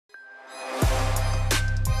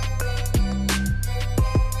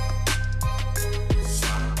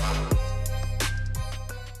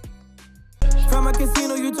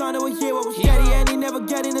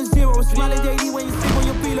was smiling daily when you sleep on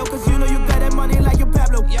your pillow, cause you know you got that money like your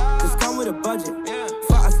Pablo. Just come with a budget.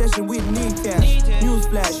 For a session, we need cash.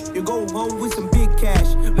 Newsflash, you go home with some big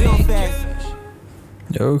cash. We on fast.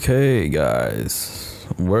 Okay, guys,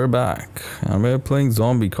 we're back. And we're playing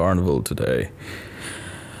Zombie Carnival today.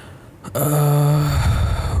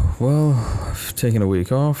 Well, I've taken a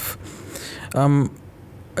week off. I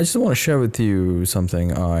just want to share with you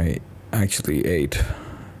something I actually ate.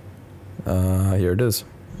 Here it is.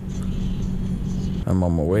 I'm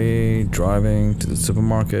on my way, driving to the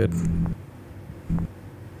supermarket.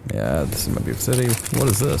 Yeah, this is my beautiful city. What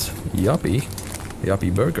is this? Yuppie?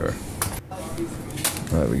 Yuppie burger.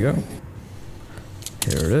 There we go.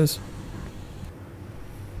 Here it is.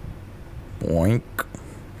 Boink.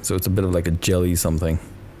 So it's a bit of like a jelly something.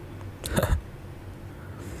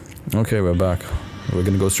 Okay, we're back. We're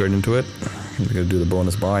gonna go straight into it. We're gonna do the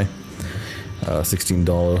bonus buy.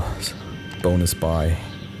 $16 bonus buy.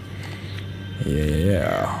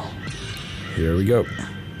 Yeah. Here we go.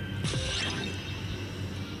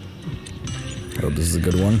 Oh, this is a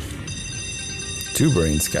good one. 2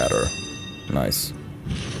 brain scatter. Nice.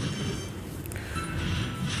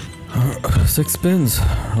 6 spins.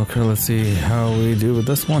 Okay, let's see how we do with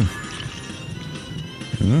this one.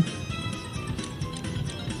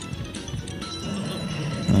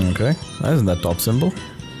 Okay, isn't that top symbol?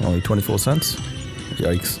 Only 24 cents.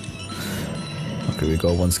 Yikes. Okay, we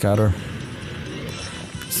got 1 scatter.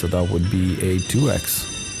 So that would be a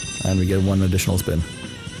 2x. And we get 1 additional spin.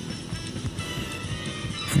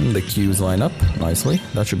 The cues line up nicely.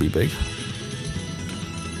 That should be big.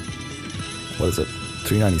 What is it?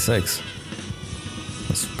 396.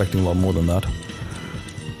 I'm expecting a lot more than that.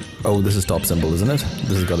 Oh, this is top symbol, isn't it?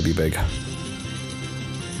 This has got to be big.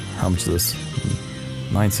 How much is this?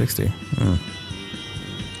 960.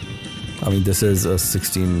 I mean, this is a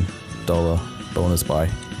 $16 bonus buy.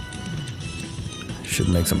 Should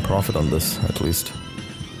make some profit on this, at least.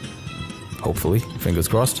 Hopefully. Fingers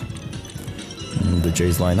crossed. The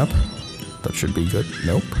J's line up. That should be good.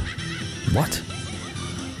 Nope. What?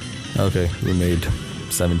 Okay, we made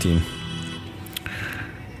 17.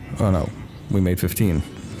 Oh no, we made 15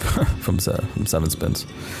 from 7 spins.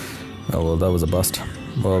 Oh well, that was a bust.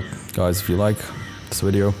 Well, guys, if you like this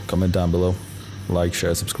video, comment down below. Like,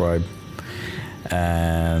 share, subscribe.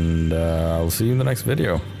 And I'll see you in the next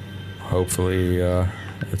video. Hopefully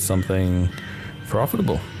it's something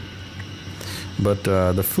profitable. But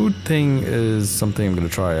the food thing is something I'm going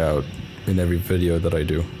to try out in every video that I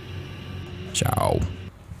do. Ciao.